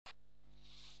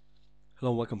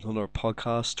Hello, welcome to another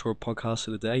podcast, tour podcast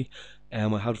of the day. I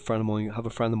have a friend of mine,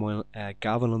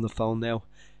 Gavin, on the phone now.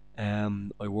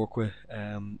 I work with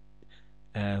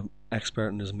expert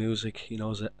in his music. He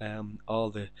knows all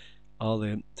the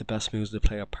best music to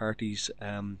play at parties.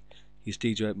 He's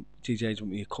DJed with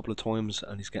me a couple of times,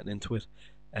 and he's getting into it.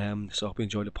 So I hope you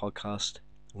enjoy the podcast.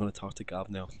 I'm going to talk to Gav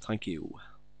now. Thank you.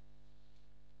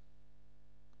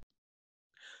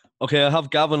 Okay, I have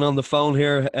Gavin on the phone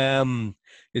here.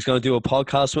 He's going to do a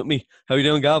podcast with me. How you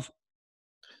doing, Gav?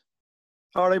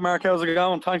 All right, Mark, how's it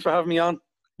going? Thanks for having me on.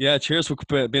 Yeah, cheers for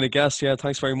being a guest. Yeah,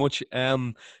 thanks very much. Yeah,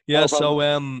 No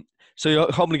problem. so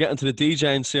you're hoping to get into the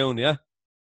DJing soon, yeah?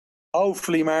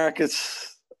 Hopefully, Mark,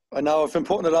 I know I've been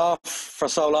putting it off for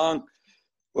so long,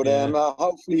 but Yeah,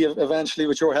 hopefully, eventually,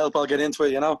 with your help, I'll get into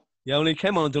it. yeah. When you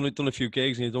came on and done a few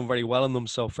gigs, and you've done very well in them.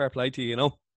 So fair play to you, you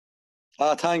know.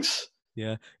 Thanks.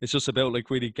 Yeah, it's just about like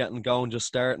really getting going, just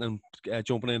starting and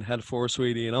jumping in head first,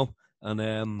 really, you know, and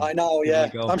I know, giving it a yeah.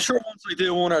 go. I'm sure once I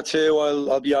do one or two,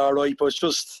 I'll be all right. But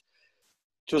it's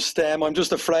I'm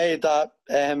just afraid that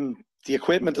the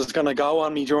equipment is going to go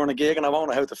on me during a gig, and I won't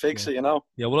know how to fix Yeah, it.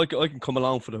 yeah. Well, I can come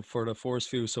along for the first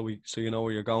few, so you know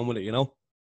where you're going with it, you know.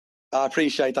 I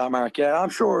appreciate that, Mark. Yeah, I'm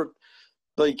sure.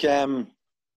 Like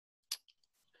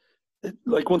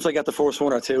like once I get the first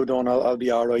one or two done, I'll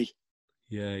be all right.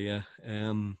 Yeah, yeah.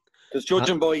 Because Uh,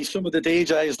 judging by some of the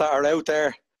DJs that are out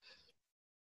there,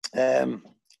 um,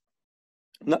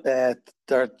 they're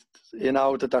that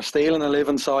they're stealing a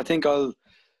living. So I think I'll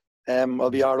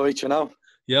be all right.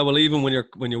 Yeah, well, even when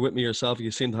you're with me yourself,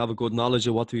 you seem to have a good knowledge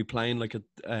of what to be playing, like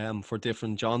for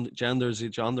different genders,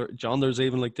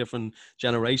 even like different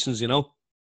generations, you know.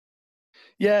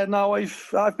 Yeah, no,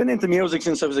 I've been into music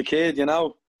since I was a kid.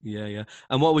 Yeah, yeah.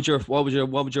 And what would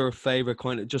your favorite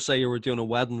kind of, just say you were doing a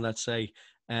wedding, let's say,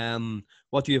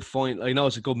 what do you find? I know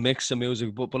it's a good mix of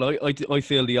music, but I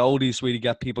feel the oldies really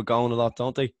get people going a lot,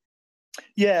 don't they?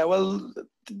 Yeah, well,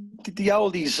 the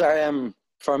oldies are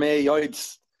for me.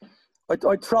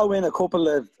 I'd throw in a couple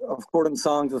of current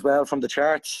songs as well from the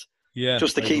charts, Yeah,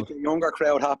 just to very keep good. the younger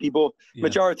crowd happy. But Yeah,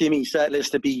 majority of me set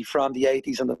list to be from the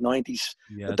 80s and the 90s.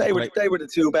 yeah. The They were the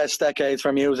two best decades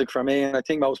for music for me, and I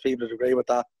think most people would agree with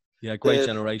that. great The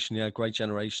generation. Yeah, great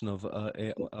generation of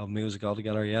music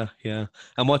altogether. Yeah, yeah.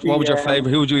 And what would the your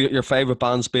favorite? Who would your favorite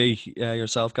bands be?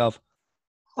 Yourself, Gav?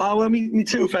 Oh, well, me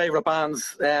two favourite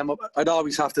bands, I'd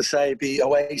always have to say be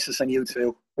Oasis and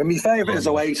U2. Well, my favourite Oh is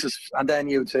yeah, Oasis, and then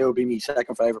U2 would be my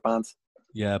second favourite band.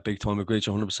 yeah. Big time. Agree,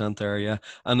 100% there. Yeah,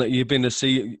 and you've been to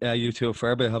see U2 a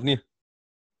fair bit, haven't you?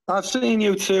 I've seen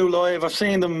U2 live. I've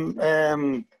seen them,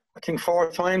 I think, four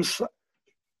times,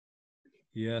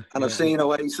 Yeah, and I've yeah. seen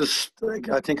Oasis.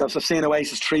 I think I've seen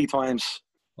Oasis three times.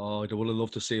 Oh, I would have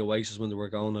loved to see Oasis when they were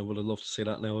going. I would have loved to see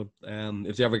that now.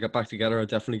 If they ever get back together, I'd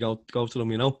definitely go to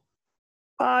them. You know.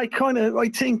 I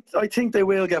think they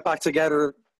will get back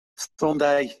together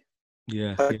someday.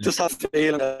 Yeah, I yeah, just have the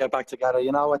feeling they'll get back together.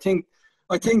 I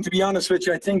think to be honest with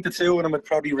you, I think the two of them would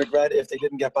probably regret it if they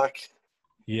didn't get back.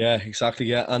 yeah. Exactly.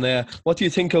 Yeah. And what do you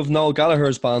think of Noel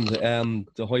Gallagher's band,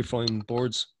 the High Flying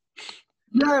Birds?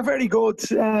 Yeah, very good.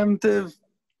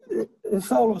 His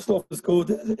solo stuff is good.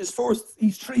 His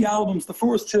three albums. The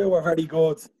first two are very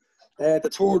good. The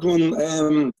third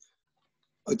one,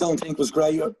 I don't think was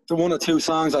great. The one or two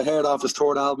songs I heard off his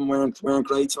third album weren't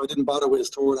great, so I didn't bother with his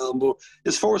third album. But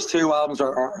his first two albums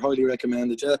are highly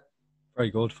recommended. Yeah. Very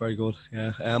good, very good.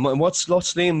 Yeah. And what's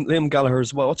Liam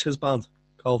Gallagher's? What's his band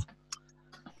called?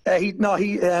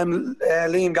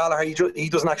 Liam Gallagher. He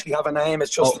doesn't actually have a name.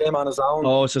 It's Oh, just him on his own.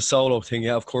 oh, it's a solo thing.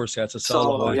 Yeah, of course. Yeah, it's a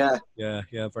solo. Solo, yeah. Yeah,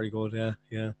 yeah. Very good. Yeah,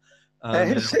 yeah.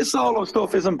 And His solo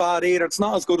stuff isn't bad either. It's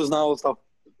not as good as Noel's stuff.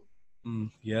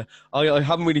 yeah, I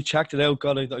haven't really checked it out.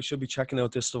 God, I should be checking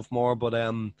out this stuff more. But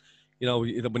you know,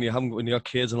 when you got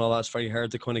kids and all that, it's very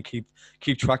hard to kind of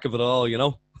keep track of it all. You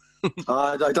know.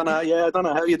 I don't know. Yeah, I don't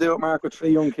know how you do it, Mark, with three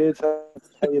young kids.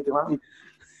 How you do it?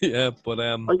 Yeah, but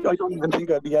I don't even think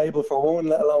I'd be able for one,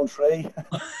 let alone three.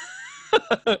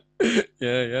 yeah,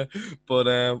 yeah. But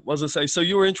what was I say? So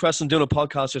you were interested in doing a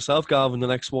podcast yourself, Gavin, the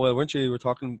next while, weren't you? You were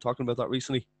talking about that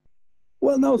recently.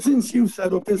 Well, no, since you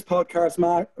set up this podcast,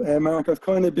 Mark, I've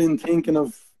kind of been thinking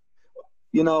of,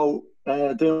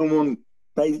 doing one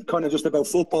kind of just about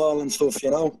football and stuff.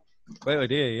 Great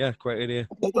idea. Yeah, great idea.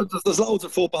 There's loads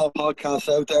of football podcasts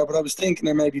out there, but I was thinking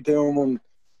of maybe doing one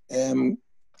um,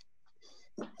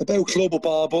 about club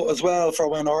football, but as well for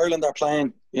when Ireland are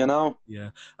playing. Yeah.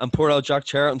 And poor old Jack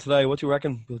Charlton today. What do you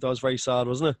reckon? That was very sad,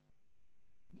 wasn't it?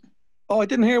 Oh, I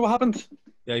didn't hear what happened.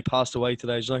 Yeah, he passed away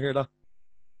today. Did you not hear that?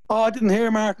 Oh, I didn't hear,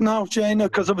 Mark. No, Jane,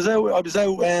 because I was out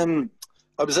on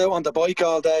the bike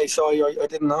all day, so I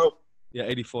didn't know. Yeah,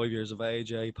 85 years of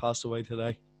age. Yeah, he passed away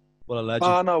today. What a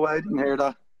legend. Oh, no way, I didn't hear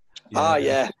that. Yeah,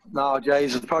 Yeah. No,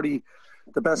 Jays is probably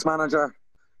the best manager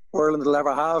Ireland will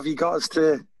ever have. He got us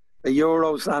to the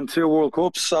Euros and 2 World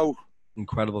Cups. So,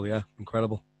 incredible. Yeah,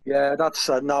 incredible. yeah, that's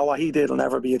no, what he did will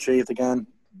never be achieved again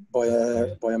by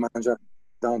Yeah, a manager.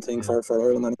 Don't think yeah, for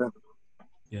Ireland anyway.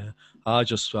 yeah.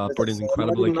 Just As I brilliant, said, I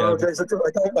incredible. didn't Like, know, Jason.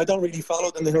 I don't really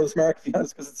follow the news, Mark,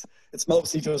 because it's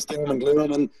mostly just doom and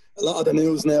gloom, and a lot of the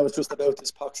news now is just about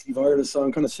this poxy virus. So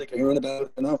I'm kind of sick of hearing about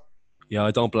it, you know. yeah,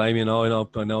 I don't blame you. No,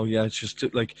 I know. Yeah, it's just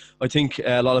like I think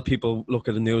a lot of people look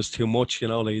at the news too much. You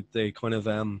know, they kind of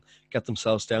get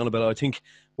themselves down a bit. I think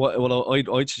what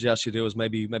I'd suggest you do is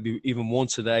maybe even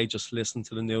once a day, just listen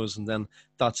to the news, and then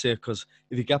that's it. Because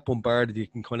if you get bombarded, you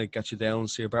can kind of get you down.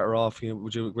 So you're better off.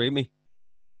 Would you agree with me?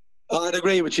 I'd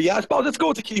agree with you. Yeah, I suppose it's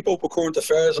good to keep up with current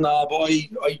affairs and all, but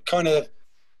I kind of,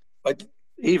 I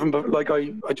even like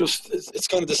I just it's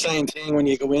kind of the same thing when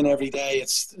you go in every day.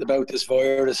 It's about this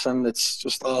virus, and it's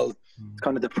just all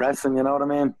kind of depressing. You know what I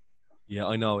mean? Yeah,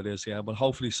 I know it is. Yeah, but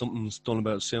hopefully something's done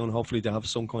about it soon. Hopefully they have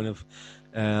some kind of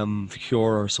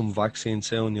cure or some vaccine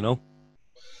soon. You know.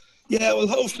 Yeah, well,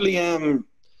 hopefully, I'm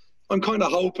kind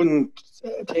of hoping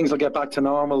things will get back to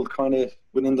normal, kind of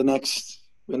within the next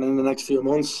few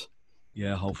months.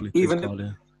 Yeah, hopefully, please Even God.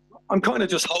 Yeah. I'm kind of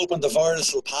just hoping the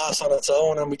virus will pass on its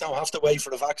own, and we don't have to wait for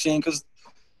the vaccine, because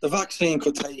the vaccine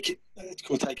could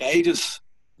take ages,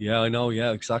 Yeah, I know.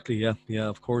 Yeah, exactly. Yeah, yeah.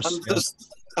 Of course. and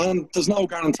Yeah. there's no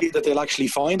guarantee that they'll actually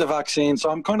find a vaccine. So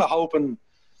I'm kind of hoping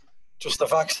just the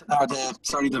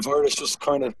virus just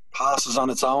kind of passes on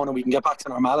its own, and we can get back to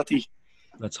normality.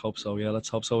 Let's hope so. Yeah, let's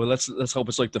hope so. Let's hope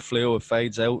it's like the flu. It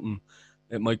fades out and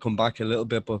it might come back a little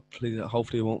bit, but please,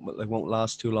 hopefully it won't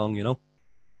last too long. You know.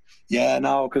 Yeah,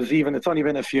 no, because even it's only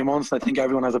been a few months, and I think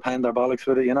everyone has a pain in their bollocks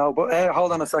with it, you know. But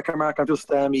hold on a second, Mark. I'm just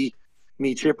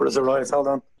me chipper has arrived. Hold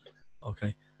on.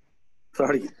 Okay.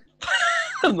 Sorry.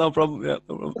 No problem. Yeah,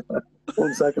 no problem.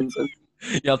 1 second. So.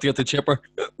 You have to get the chipper.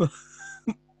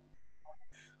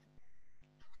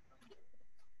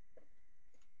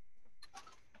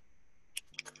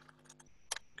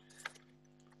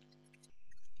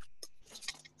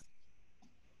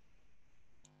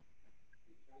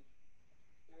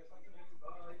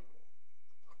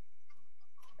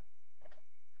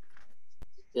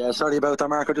 Yeah, sorry about that,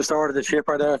 Mark. I just ordered a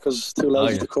chipper there because it's too Oh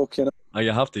lazy yeah. to cook, you know. Oh,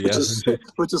 you have to. Yeah.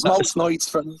 Which is most nights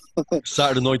for me.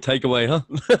 Saturday night takeaway, huh?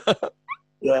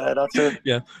 Yeah, that's it.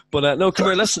 Yeah, but no, come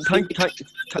here. Listen,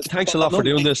 thanks a lot for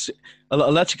doing this. I'll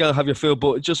let you go have your food,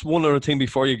 but just one other thing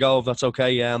before you go, if that's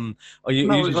okay. I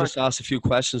usually just ask a few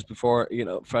questions before,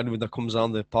 for anyone that comes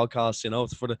on the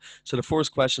podcast. So the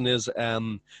first question is,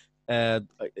 do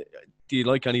you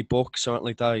like any books or anything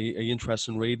like that? Are you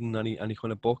interested in reading any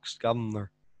kind of books, Gavin? Or?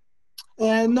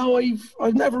 No,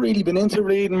 I've never really been into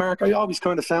reading, Mark. I always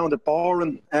kind of found it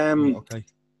boring. Okay.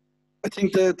 I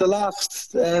think the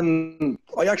last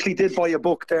I actually did buy a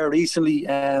book there recently.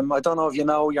 I don't know if you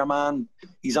know your man.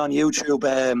 He's on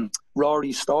YouTube.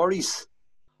 Rory's Stories.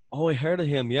 Oh, I heard of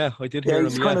him. Yeah, I did hear him.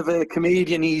 He's kind of a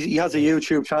comedian. He has a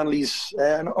YouTube channel. He's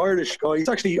an Irish guy. He's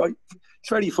actually he's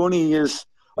very funny. He is.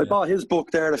 I bought his book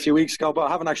there a few weeks ago, but I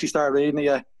haven't actually started reading it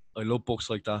yet. I love books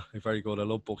like that. They're very good. I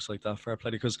love books like that. Fair play,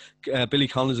 because Billy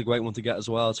Connolly's a great one to get as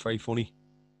well. It's very funny.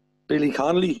 Billy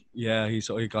Connolly. Yeah, he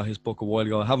got his book a while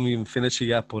ago. I haven't even finished it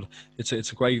yet, but it's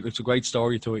a great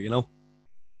story to it, you know.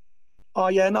 Oh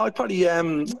yeah, no, I'd probably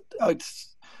as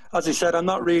I said, I'm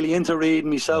not really into reading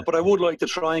myself, but I would like to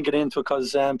try and get into it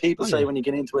because people say when you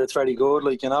get into it, it's very good,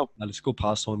 like, you know. And it's a good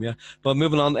pastime, yeah. But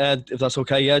moving on, Ed, if that's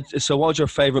okay, yeah. So, what would your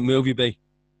favourite movie be?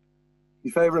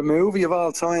 My favourite movie of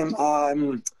all time?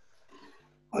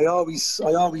 I always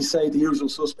say The Usual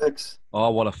Suspects. Oh,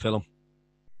 what a film!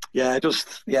 Yeah,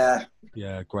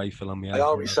 Yeah, great film. Yeah, I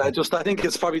always say I think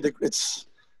it's probably don't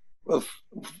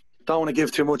want to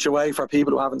give too much away for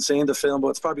people who haven't seen the film, but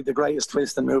it's probably the greatest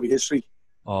twist in movie history.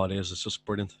 Oh, it is. It's just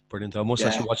brilliant. I must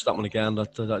actually watch that one again. I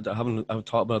haven't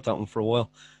thought about that one for a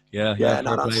while. Yeah.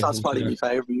 No, that's probably my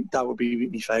favourite. That would be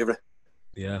my favourite.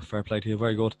 Yeah, fair play to you.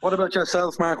 Very good. What about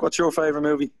yourself, Mark? What's your favourite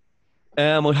movie?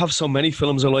 I have so many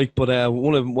films I like, but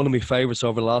one of my favourites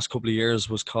over the last couple of years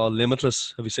was called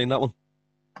Limitless. Have you seen that one?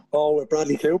 Oh, with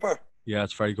Bradley Cooper. Yeah,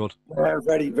 it's very good. Yeah,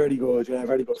 very, very good. Yeah,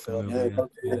 very good film.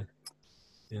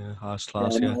 Yeah, that's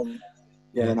class.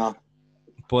 Yeah, no.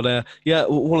 But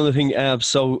one of the things.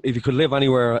 So, if you could live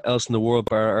anywhere else in the world,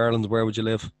 bar Ireland, where would you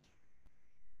live?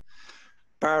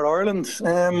 Bar Ireland.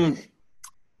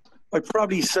 I'd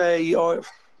probably say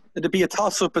it'd be a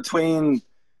toss-up between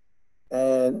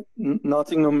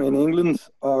Nottingham in England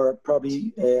or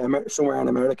probably somewhere in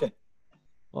America.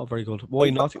 Oh, very good. Why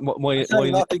not? I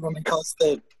say Nottingham because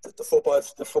the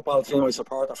football team I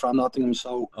support are from Nottingham,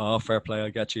 so. Oh, fair play. I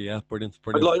get you. Yeah, brilliant.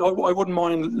 I wouldn't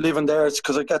mind living there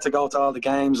because I get to go to all the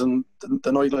games and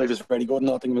the nightlife is very good in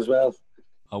Nottingham as well.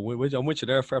 I'm with you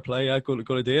there. Fair play. Yeah, good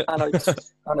idea. And I'd say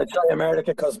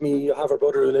America because I have a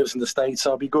brother who lives in the States,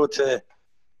 so it'd be good to.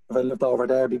 If I lived over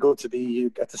there, it'd be good to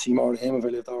get to see more of him if I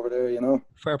lived over there, you know.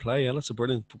 Fair play, yeah, that's a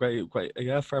brilliant, great,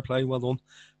 yeah, fair play, well done.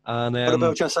 And what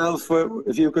about yourself?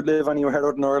 If you could live anywhere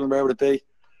other than Ireland, where would it be?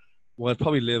 Well, I'd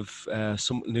probably live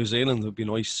some New Zealand would be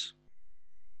nice.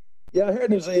 Yeah, I heard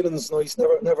New Zealand's nice.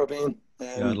 Never been.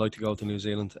 Yeah, I'd like to go to New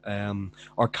Zealand.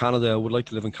 Or Canada. I would like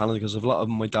to live in Canada because a lot of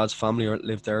my dad's family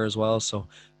live there as well. So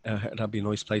that'd be a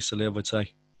nice place to live, I'd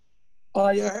say. Oh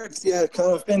yeah, I heard. Yeah,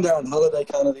 I've been there on holiday,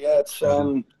 Canada. Yeah, it's.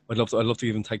 I'd love to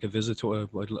even take a visit to it.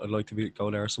 I'd like to go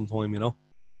there sometime. You know.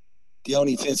 The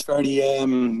only thing it's very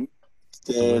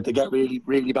they get really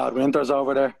really bad winters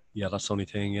over there. Yeah, that's the only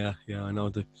thing. Yeah, I know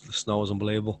the snow is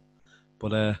unbelievable.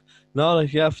 But no,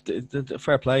 yeah,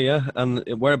 fair play, yeah. And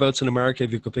whereabouts in America,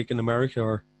 if you could pick in America,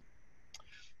 or?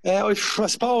 I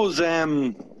suppose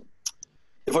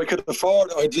if I could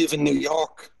afford it, I'd live in New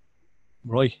York.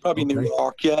 Right. Probably okay. New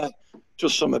York, yeah.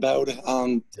 Just something about it.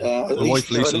 And my wife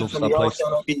Lisa loves that place.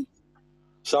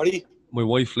 Sorry? My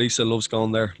wife Lisa loves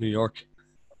going there, New York.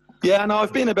 Yeah, no,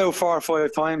 I've been about 4 or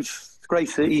 5 times. It's a great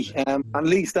city. And at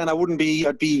least then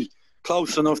I'd be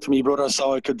close enough to my brother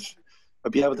so I'd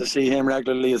be able to see him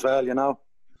regularly as well, you know.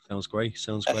 Sounds great.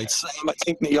 I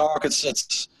think New York,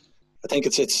 it's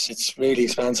really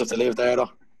expensive to live there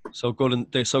though. So good,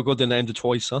 they're so good they named it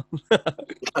twice, huh?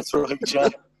 That's right, yeah.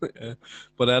 Yeah.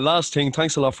 But last thing,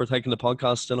 thanks a lot for taking the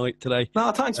podcast today.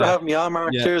 No, thanks for having me on,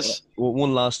 Mark. Yeah, cheers.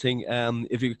 One last thing,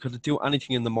 if you could do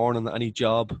anything in the morning, any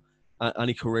job,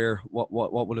 any career, what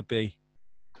would it be?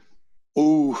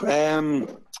 I'd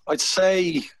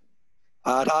say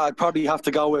I'd probably have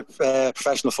to go with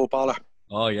professional footballer.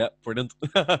 Oh yeah, brilliant.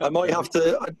 I might have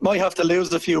to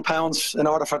lose a few pounds in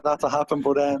order for that to happen,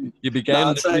 but you'd be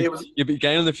gaining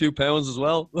a few pounds as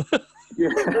well.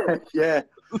 yeah.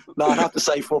 No, I'd have to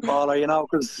say footballer, you know,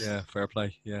 because fair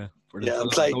play. Yeah,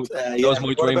 brilliant. That was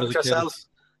my dream as a kid.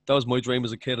 That was my dream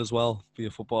as a kid as well. Be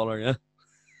a footballer, yeah.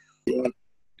 Yeah.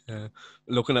 Yeah.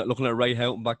 Looking at Ray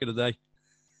Houghton back in the day.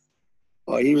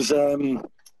 Oh, he was one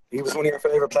of your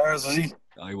favourite players, was he?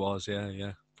 I was,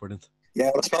 yeah, brilliant. Yeah,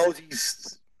 well, I suppose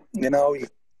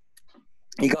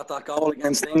he got that goal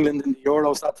against England in the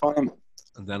Euros that time.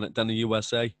 And then the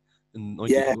USA.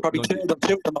 Probably two of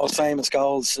the most famous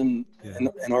goals in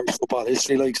Irish football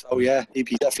history. Like, so yeah, he'd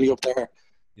be definitely up there.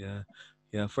 Yeah.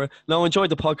 Enjoyed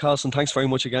the podcast and thanks very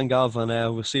much again, Gav. And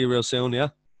we'll see you real soon. Yeah.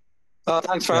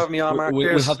 Thanks for having me on, Mark.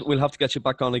 We'll have to get you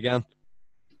back on again.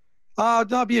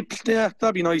 That'd be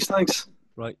nice. Thanks.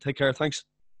 Right. Take care. Thanks.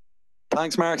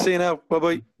 Thanks, Mark. See you now.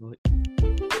 Bye-bye. Bye.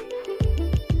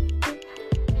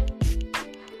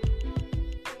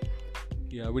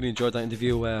 Yeah, I really enjoyed that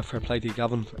interview. Fair play to you,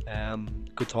 Gavin.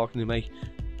 Good talking to you, mate.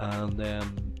 And I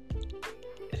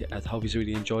hope he's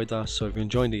really enjoyed that. So if you're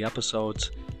enjoying the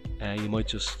episodes, you might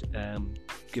just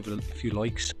give it a few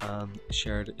likes and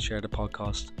share the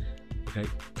podcast. Okay,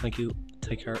 thank you.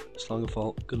 Take care. Slán go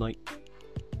fóill. Good night.